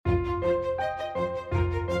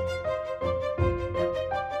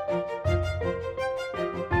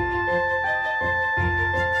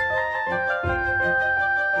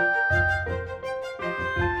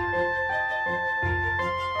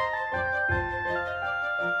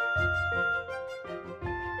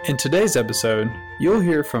In today's episode, you'll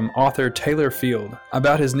hear from author Taylor Field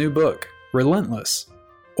about his new book, Relentless.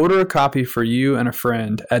 Order a copy for you and a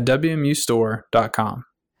friend at WMUstore.com.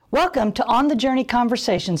 Welcome to On the Journey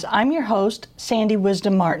Conversations. I'm your host, Sandy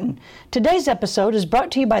Wisdom Martin. Today's episode is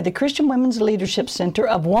brought to you by the Christian Women's Leadership Center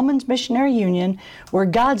of Women's Missionary Union, where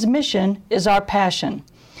God's mission is our passion.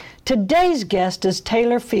 Today's guest is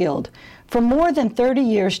Taylor Field. For more than 30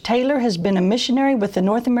 years, Taylor has been a missionary with the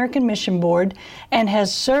North American Mission Board and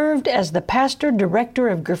has served as the pastor director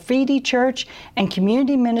of Graffiti Church and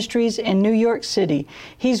Community Ministries in New York City.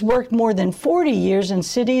 He's worked more than 40 years in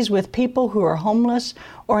cities with people who are homeless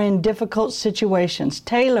or in difficult situations.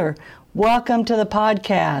 Taylor, welcome to the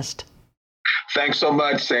podcast. Thanks so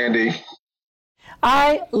much, Sandy.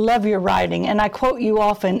 I love your writing, and I quote you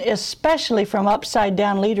often, especially from Upside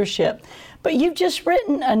Down Leadership. But you've just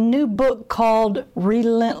written a new book called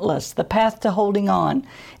Relentless, The Path to Holding On.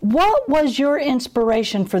 What was your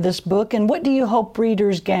inspiration for this book, and what do you hope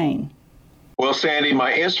readers gain? Well, Sandy,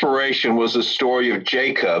 my inspiration was the story of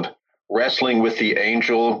Jacob wrestling with the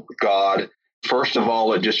angel God. First of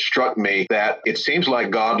all, it just struck me that it seems like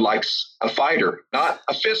God likes a fighter, not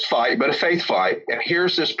a fist fight, but a faith fight. And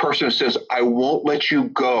here's this person who says, I won't let you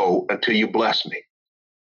go until you bless me.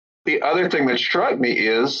 The other thing that struck me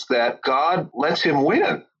is that God lets him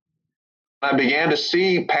win. I began to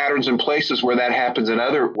see patterns and places where that happens in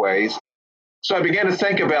other ways. So I began to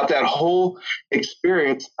think about that whole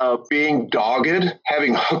experience of being dogged,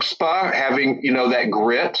 having chutzpah, having, that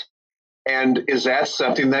grit. And is that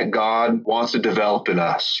something that God wants to develop in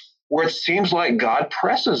us? Where it seems like God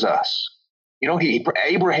presses us.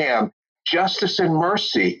 Abraham, justice and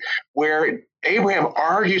mercy, where Abraham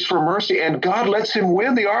argues for mercy and God lets him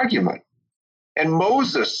win the argument. And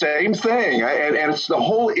Moses, same thing. And it's the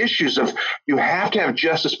whole issues of you have to have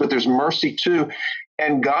justice, but there's mercy too.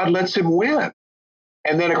 And God lets him win.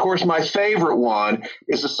 And then, of course, my favorite one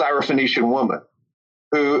is the Syrophoenician woman,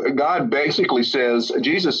 who God basically says,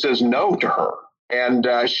 Jesus says no to her. And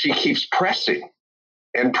she keeps pressing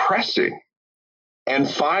and pressing. And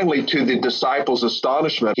finally, to the disciples'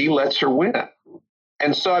 astonishment, he lets her win.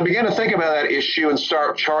 And so I began to think about that issue and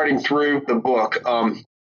start charting through the book.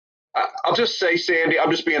 I'll just say, Sandy, I'm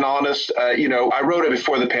just being honest. I wrote it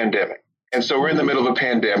before the pandemic. And so we're in the middle of a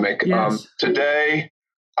pandemic. Yes. Today,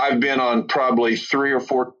 I've been on probably 3 or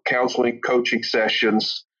 4 counseling coaching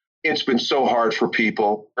sessions. It's been so hard for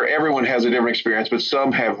people. Everyone has a different experience, but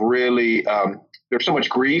some have really, there's so much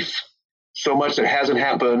grief, so much that hasn't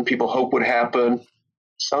happened, people hope would happen.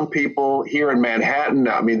 Some people here in Manhattan,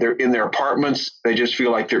 they're in their apartments. They just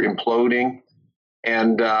feel like they're imploding.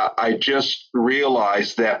 And I just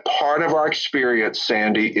realized that part of our experience,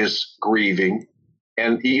 Sandy, is grieving.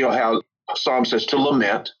 And you know how Psalm says to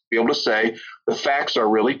lament, be able to say the facts are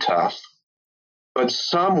really tough. But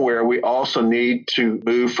somewhere we also need to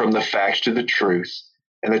move from the facts to the truth.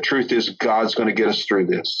 And the truth is God's going to get us through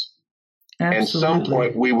this. Absolutely. And at some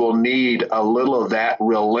point we will need a little of that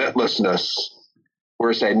relentlessness.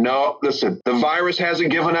 We're saying, no, listen, the virus hasn't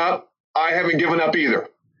given up. I haven't given up either.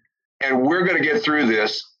 And we're going to get through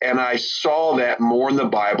this. And I saw that more in the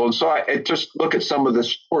Bible. And so I just look at some of the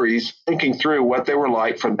stories, thinking through what they were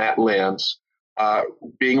like from that lens,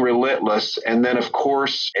 being relentless. And then, of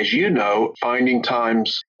course, as you know, finding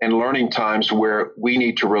times and learning times where we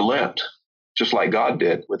need to relent, just like God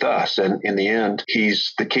did with us. And in the end,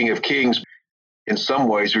 he's the King of Kings. In some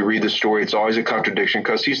ways, we read the story, it's always a contradiction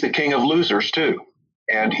because he's the king of losers too.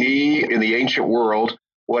 And he, in the ancient world,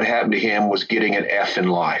 what happened to him was getting an F in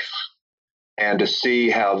life. And to see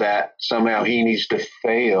how that somehow he needs to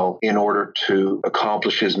fail in order to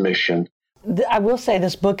accomplish his mission. I will say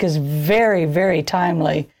this book is very, very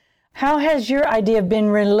timely. How has your idea of being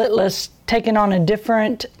relentless taken on a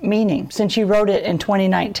different meaning since you wrote it in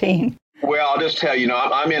 2019? Well, I'll just tell you,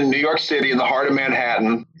 I'm in New York City in the heart of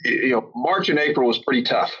Manhattan. March and April was pretty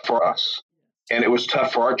tough for us. And it was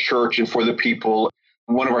tough for our church and for the people.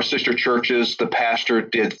 One of our sister churches, the pastor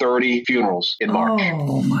did 30 funerals in March.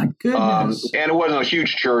 Oh, my goodness. And it wasn't a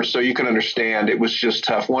huge church, so you can understand it was just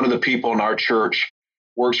tough. One of the people in our church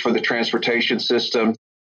works for the transportation system.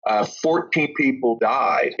 14 people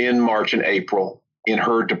died in March and April in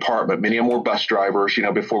her department. Many of them were bus drivers,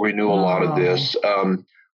 before we knew a lot of this.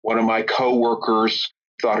 One of my coworkers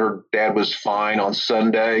thought her dad was fine on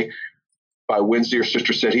Sunday. By Wednesday, her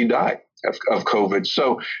sister said he died of COVID.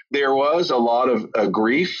 So there was a lot of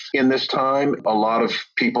grief in this time. A lot of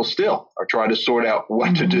people still are trying to sort out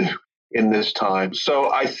what to do in this time.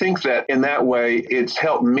 So I think that in that way, it's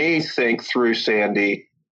helped me think through, Sandy,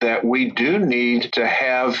 that we do need to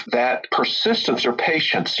have that persistence or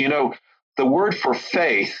patience. The The word for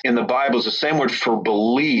faith in the Bible is the same word for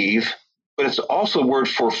believe, but it's also a word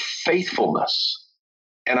for faithfulness.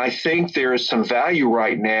 And I think there is some value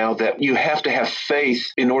right now that you have to have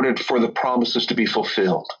faith in order for the promises to be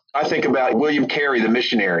fulfilled. I think about William Carey, the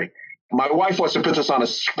missionary. My wife wants to put this on a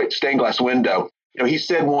stained glass window. He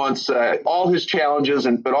said once, all his challenges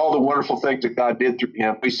but all the wonderful things that God did through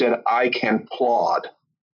him, he said, I can plod.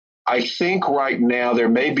 I think right now there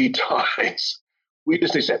may be times we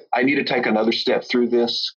just need to say, I need to take another step through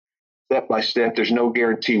this, step by step. There's no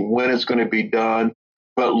guarantee when it's going to be done.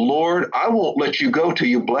 But Lord, I won't let you go till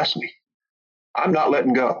you bless me. I'm not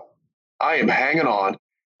letting go. I am hanging on.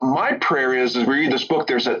 My prayer is, as we read this book,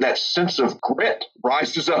 there's that sense of grit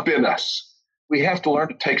rises up in us. We have to learn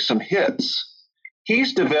to take some hits.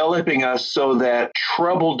 He's developing us so that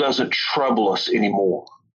trouble doesn't trouble us anymore.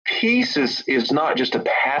 Peace is not just a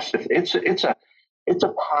passive, it's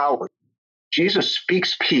a power. Jesus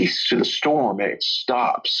speaks peace to the storm and it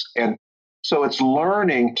stops. And so it's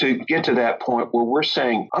learning to get to that point where we're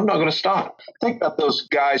saying, I'm not going to stop. Think about those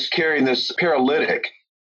guys carrying this paralytic.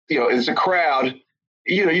 It's a crowd.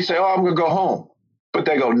 You say, I'm going to go home. But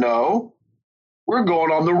they go, no, we're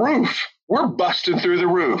going on the roof. We're busting through the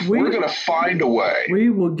roof. We're going to find a way. We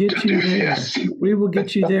will get you there. We will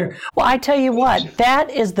get you there. Well, I tell you what, that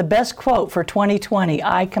is the best quote for 2020.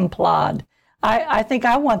 I can plod. I think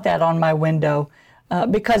I want that on my window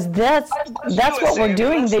because that's what we're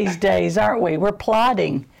doing these days, aren't we? We're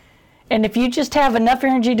plodding. And if you just have enough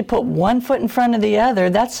energy to put one foot in front of the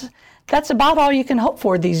other, that's about all you can hope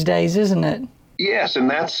for these days, isn't it? Yes, and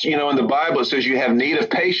that's, in the Bible, it says you have need of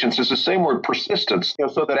patience. It's the same word, persistence,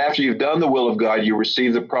 so that after you've done the will of God, you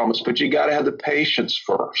receive the promise, but you got to have the patience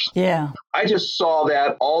first. Yeah. I just saw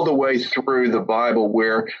that all the way through the Bible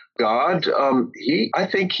where God, I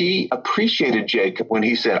think he appreciated Jacob when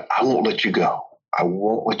he said, I won't let you go. I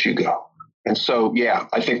won't let you go. And so, yeah,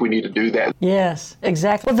 I think we need to do that. Yes,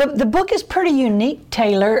 exactly. Well, the book is pretty unique,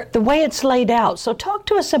 Taylor, the way it's laid out. So talk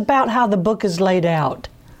to us about how the book is laid out.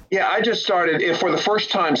 Yeah, I just started for the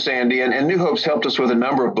first time, Sandy, and New Hope's helped us with a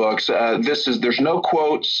number of books. There's no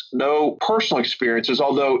quotes, no personal experiences,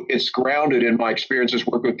 although it's grounded in my experiences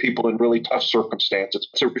working with people in really tough circumstances.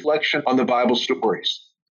 It's a reflection on the Bible stories.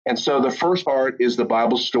 And so the first part is the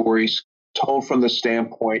Bible stories told from the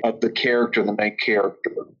standpoint of the character, the main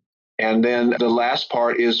character. And then the last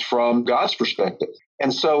part is from God's perspective.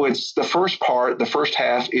 And so it's the first part, the first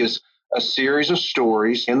half is a series of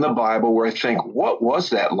stories in the Bible where I think, what was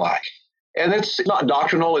that like? And it's not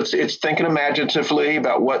doctrinal. It's thinking imaginatively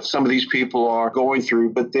about what some of these people are going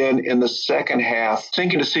through. But then in the second half,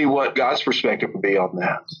 thinking to see what God's perspective would be on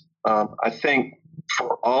that. I think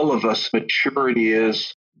for all of us, maturity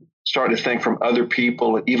is starting to think from other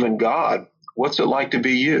people and even God, what's it like to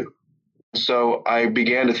be you? So I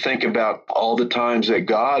began to think about all the times that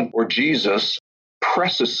God or Jesus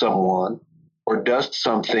presses someone or does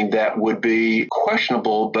something that would be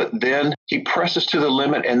questionable, but then he presses to the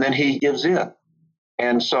limit and then he gives in.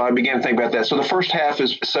 And so I began to think about that. So the first half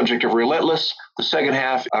is the subject of relentless. The second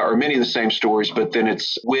half are many of the same stories, but then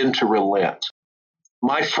it's when to relent.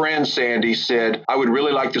 My friend Sandy said, I would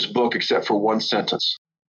really like this book except for one sentence.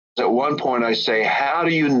 At one point I say, how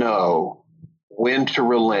do you know when to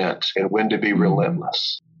relent and when to be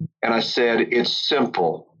relentless? And I said, it's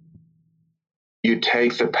simple. You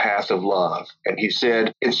take the path of love. And he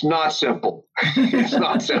said, it's not simple. It's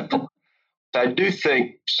not simple. I do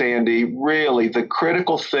think, Sandy, really the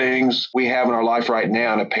critical things we have in our life right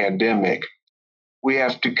now in a pandemic, we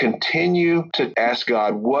have to continue to ask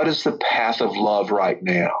God, what is the path of love right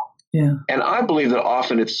now? Yeah. And I believe that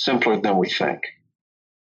often it's simpler than we think.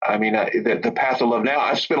 I mean, the path of love now,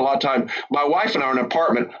 I've spent a lot of time, my wife and I are in an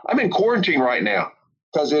apartment. I'm in quarantine right now.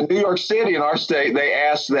 Because in New York City, in our state, they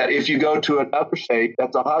ask that if you go to another state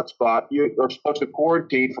that's a hot spot, you are supposed to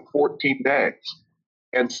quarantine for 14 days.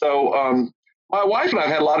 And so my wife and I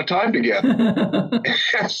have had a lot of time together.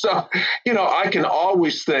 And so, I can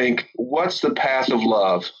always think, what's the path of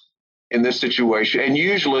love in this situation? And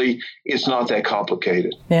usually it's not that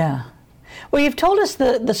complicated. Yeah. Well, you've told us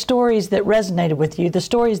the stories that resonated with you, the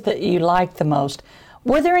stories that you liked the most.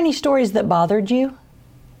 Were there any stories that bothered you?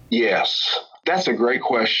 Yes. That's a great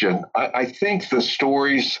question. I think the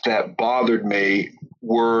stories that bothered me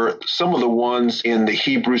were some of the ones in the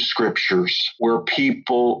Hebrew scriptures where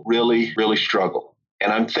people really, really struggle.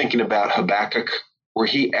 And I'm thinking about Habakkuk, where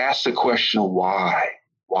he asks the question, why?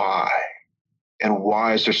 Why? And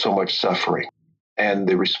why is there so much suffering? And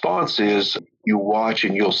the response is, you watch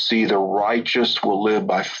and you'll see the righteous will live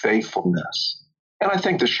by faithfulness. And I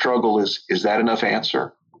think the struggle is that enough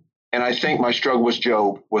answer? And I think my struggle with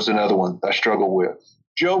Job was another one I struggle with.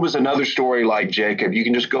 Job is another story like Jacob. You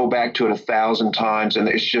can just go back to it 1,000 times, and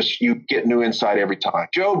it's just, you get new insight every time.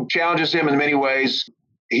 Job challenges him in many ways.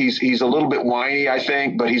 He's a little bit whiny, I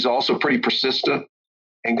think, but he's also pretty persistent.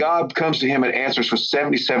 And God comes to him and answers with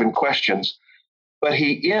 77 questions. But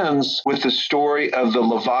he ends with the story of the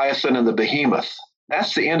Leviathan and the behemoth.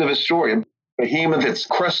 That's the end of his story. Behemoth, it's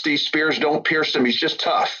crusty, spears don't pierce him. He's just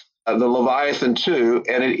tough. The Leviathan too,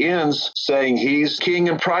 and it ends saying he's king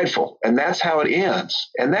and prideful, and that's how it ends.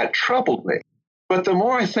 And that troubled me. But the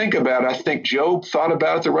more I think about it, I think Job thought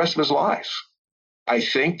about it the rest of his life. I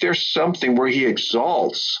think there's something where he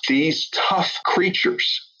exalts these tough creatures,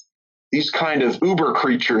 these kind of uber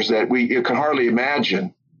creatures that you can hardly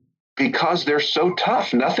imagine, because they're so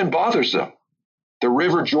tough. Nothing bothers them. The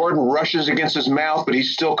river Jordan rushes against his mouth, but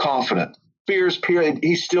he's still confident. Spears period,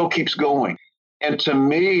 he still keeps going. And to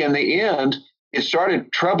me, in the end, it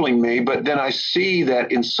started troubling me, but then I see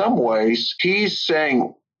that in some ways, he's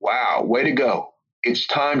saying, wow, way to go. It's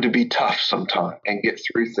time to be tough sometime and get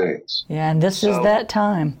through things. Yeah, and this is that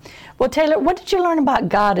time. Well, Taylor, what did you learn about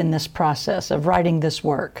God in this process of writing this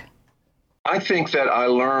work? I think that I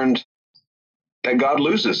learned that God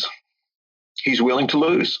loses. He's willing to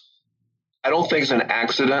lose. I don't think it's an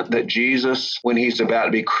accident that Jesus, when he's about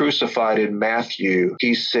to be crucified in Matthew,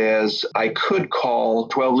 he says, I could call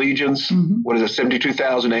 12 legions,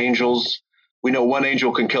 72,000 angels. We know one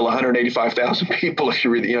angel can kill 185,000 people if you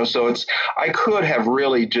read, so I could have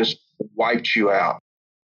really just wiped you out,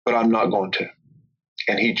 but I'm not going to.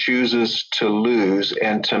 And he chooses to lose.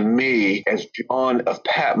 And to me, as John of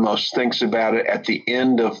Patmos thinks about it at the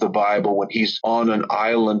end of the Bible, when he's on an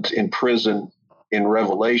island in prison, in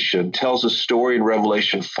Revelation, tells a story in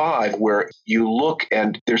Revelation 5 where you look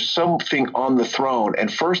and there's something on the throne.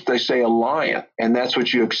 And first they say a lion, and that's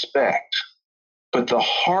what you expect. But the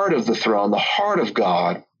heart of the throne, the heart of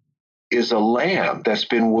God, is a lamb that's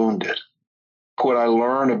been wounded. What I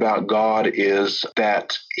learn about God is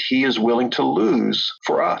that he is willing to lose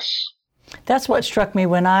for us. That's what struck me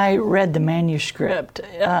when I read the manuscript.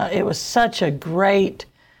 It was such a great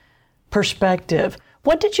perspective.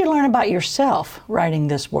 What did you learn about yourself writing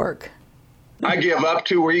this work? I give up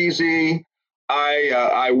too easy.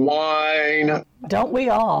 I whine. Don't we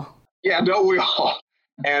all? Yeah, don't we all?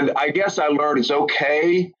 And I guess I learned it's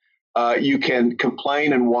okay. You can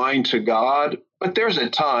complain and whine to God, but there's a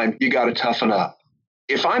time you got to toughen up.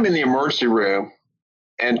 If I'm in the emergency room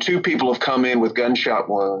and 2 people have come in with gunshot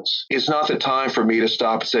wounds, it's not the time for me to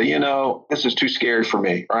stop and say, this is too scary for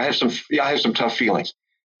me, or I have some tough feelings.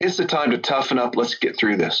 It's the time to toughen up. Let's get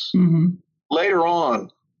through this. Mm-hmm. Later on,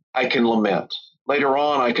 I can lament. Later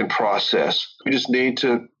on, I can process. We just need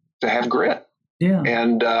to have grit. Yeah.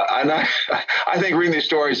 And I think reading these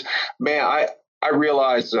stories, man, I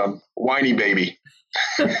realize whiny baby.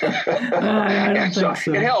 I don't think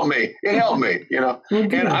so. It helped me. Well,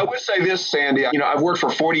 and I would say this, Sandy, I've worked for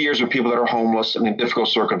 40 years with people that are homeless and in difficult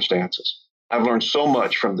circumstances. I've learned so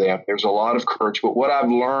much from them. There's a lot of courage. But what I've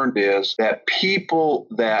learned is that people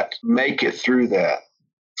that make it through that,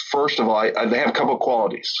 first of all, they have a couple of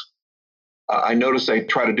qualities. I notice they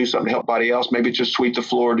try to do something to help somebody else. Maybe just sweep the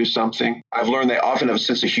floor or do something. I've learned they often have a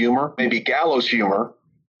sense of humor, maybe gallows humor,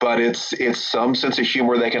 but it's some sense of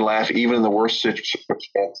humor. They can laugh even in the worst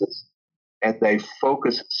circumstances. And they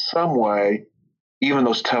focus some way, even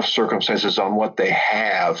those tough circumstances, on what they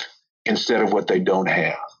have instead of what they don't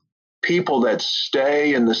have. People that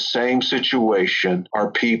stay in the same situation are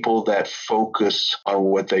people that focus on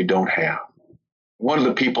what they don't have. One of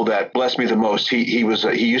the people that blessed me the most, he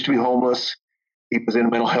used to be homeless. He was in a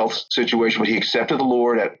mental health situation, but he accepted the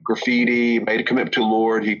Lord at Graffiti, made a commitment to the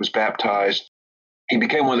Lord. He was baptized. He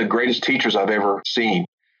became one of the greatest teachers I've ever seen.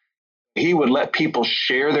 He would let people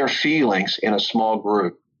share their feelings in a small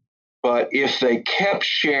group. But if they kept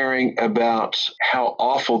sharing about how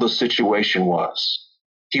awful the situation was,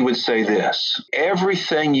 he would say this: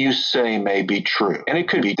 everything you say may be true. And it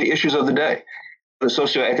could be the issues of the day, the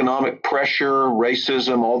socioeconomic pressure,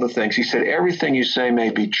 racism, all the things. He said, everything you say may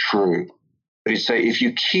be true. But he'd say, if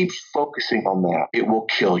you keep focusing on that, it will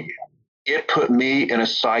kill you. It put me in a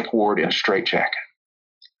psych ward in a straitjacket.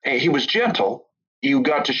 And he was gentle. You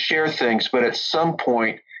got to share things. But at some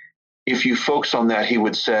point, if you focus on that, he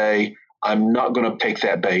would say, I'm not going to take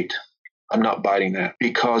that bait. I'm not biting that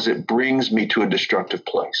because it brings me to a destructive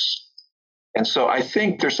place. And so I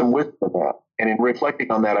think there's some wisdom in that. And in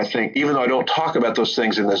reflecting on that, I think, even though I don't talk about those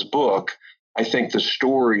things in this book, I think the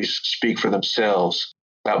stories speak for themselves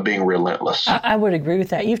about being relentless. I would agree with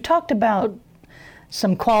that. You've talked about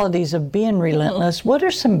some qualities of being relentless. What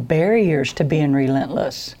are some barriers to being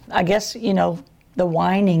relentless? I guess, the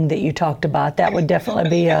whining that you talked about, that would definitely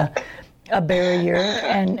be a a barrier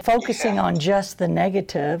and focusing on just the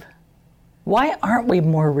negative. Why aren't we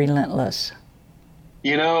more relentless?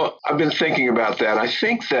 You know, I've been thinking about that. I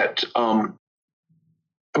think that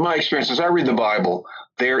in my experience, as I read the Bible,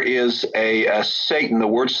 there is a Satan. The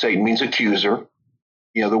word Satan means accuser.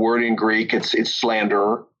 You know, the word in Greek, it's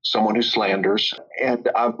slanderer, someone who slanders. And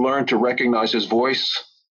I've learned to recognize his voice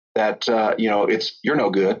that, it's, you're no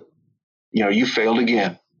good. You know, you failed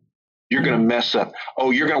again. You're going to mess up.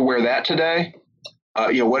 Oh, you're going to wear that today?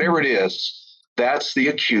 Whatever it is, that's the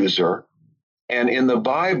accuser. And in the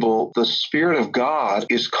Bible, the Spirit of God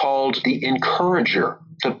is called the encourager.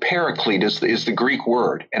 The paraclete is the Greek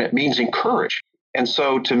word, and it means encourage. And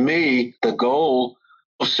so to me, the goal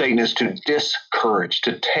of Satan is to discourage,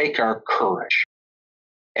 to take our courage.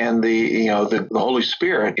 And the Holy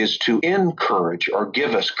Spirit is to encourage or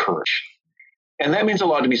give us courage. And that means a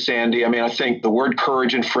lot to me, Sandy. I mean, I think the word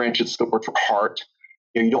courage in French, it's the word for heart.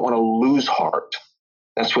 You don't want to lose heart.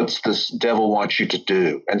 That's what this devil wants you to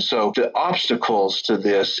do. And so the obstacles to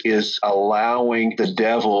this is allowing the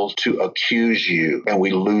devil to accuse you, and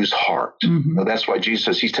we lose heart. Mm-hmm. So that's why Jesus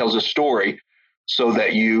says, he tells a story so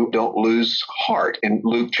that you don't lose heart in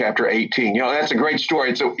Luke chapter 18. You know, that's a great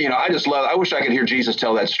story. So, I just love it. I wish I could hear Jesus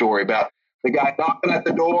tell that story about the guy knocking at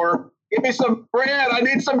the door. Give me some bread. I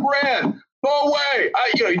need some bread. Go away.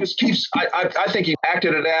 He just keeps, I think he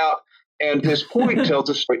acted it out. And his point tells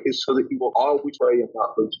us is so that you will always pray and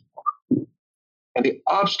not lose heart. And the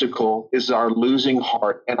obstacle is our losing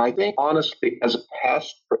heart. And I think, honestly, as a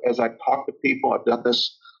pastor, as I talk to people, I've done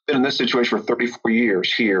this, been in this situation for 34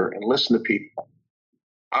 years here and listen to people.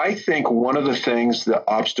 I think one of the things, the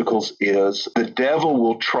obstacles is the devil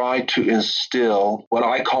will try to instill what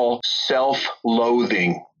I call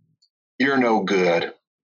self-loathing. You're no good.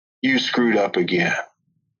 You screwed up again.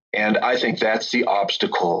 And I think that's the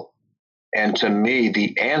obstacle. And to me,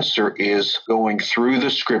 the answer is going through the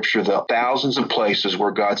scripture, the thousands of places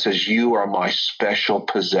where God says, you are my special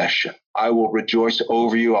possession. I will rejoice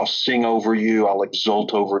over you. I'll sing over you. I'll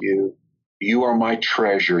exult over you. You are my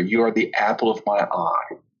treasure. You are the apple of my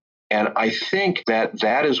eye. And I think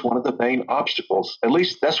that is one of the main obstacles. At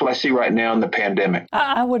least that's what I see right now in the pandemic.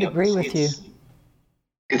 I would agree with you.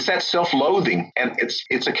 It's that self-loathing, and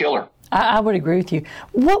it's a killer. I would agree with you.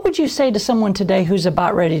 What would you say to someone today who's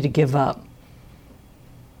about ready to give up?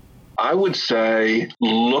 I would say,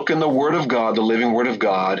 look in the Word of God, the living Word of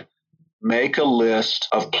God. Make a list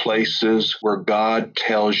of places where God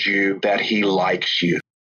tells you that he likes you.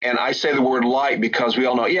 And I say the word like because we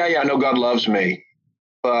all know, I know God loves me.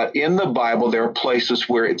 But in the Bible, there are places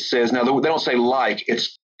where it says, now they don't say like,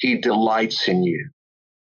 it's he delights in you.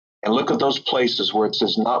 And look at those places where it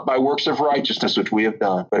says, not by works of righteousness, which we have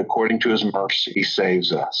done, but according to his mercy, he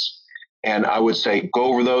saves us. And I would say, go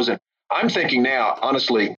over those. And I'm thinking now,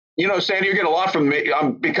 honestly, Sandy, you're getting a lot from me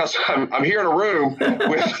because I'm here in a room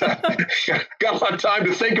with got a lot of time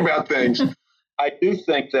to think about things. I do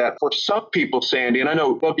think that for some people, Sandy, and I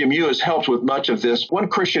know WMU has helped with much of this. One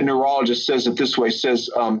Christian neurologist says it this way, says,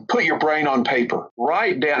 put your brain on paper,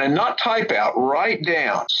 write down, and not type out, write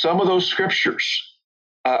down some of those scriptures.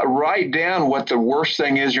 Write down what the worst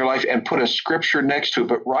thing is in your life and put a scripture next to it,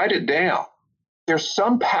 but write it down. There's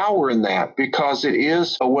some power in that because it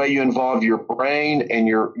is a way you involve your brain and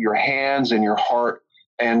your hands and your heart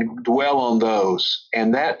and dwell on those.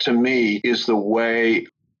 And that, to me, is the way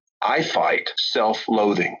I fight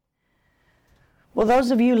self-loathing. Well,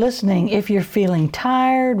 those of you listening, if you're feeling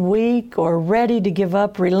tired, weak, or ready to give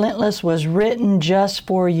up, Relentless was written just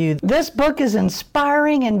for you. This book is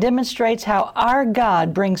inspiring and demonstrates how our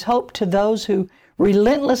God brings hope to those who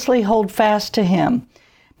relentlessly hold fast to him.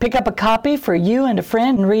 Pick up a copy for you and a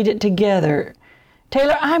friend and read it together.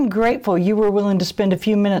 Taylor, I'm grateful you were willing to spend a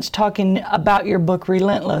few minutes talking about your book,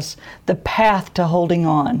 Relentless, The Path to Holding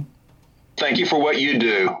On. Thank you for what you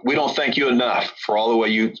do. We don't thank you enough for all the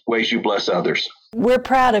ways you bless others. We're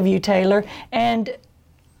proud of you, Taylor. And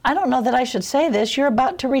I don't know that I should say this. You're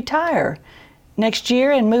about to retire next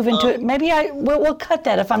year and move into it. Maybe we'll cut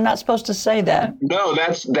that if I'm not supposed to say that. No,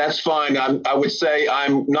 that's fine. I would say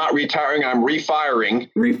I'm not retiring. I'm refiring.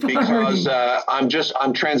 Because I'm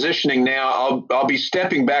transitioning now. I'll be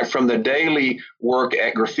stepping back from the daily work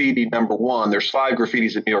at Graffiti number 1. There's 5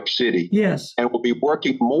 graffitis in New York City. Yes. And we'll be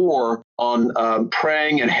working more on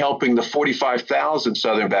praying and helping the 45,000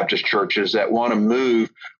 Southern Baptist churches that want to move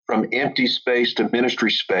from empty space to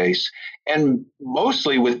ministry space, and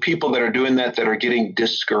mostly with people that are doing that are getting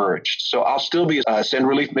discouraged. So I'll still be a Send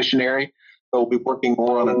Relief missionary, but we'll be working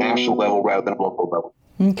more on a national level rather than a local level.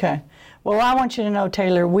 Okay. Well, I want you to know,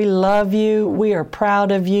 Taylor, we love you. We are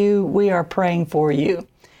proud of you. We are praying for you.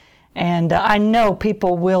 And I know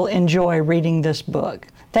people will enjoy reading this book.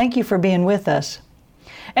 Thank you for being with us.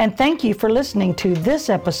 And thank you for listening to this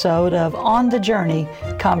episode of On the Journey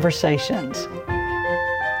Conversations.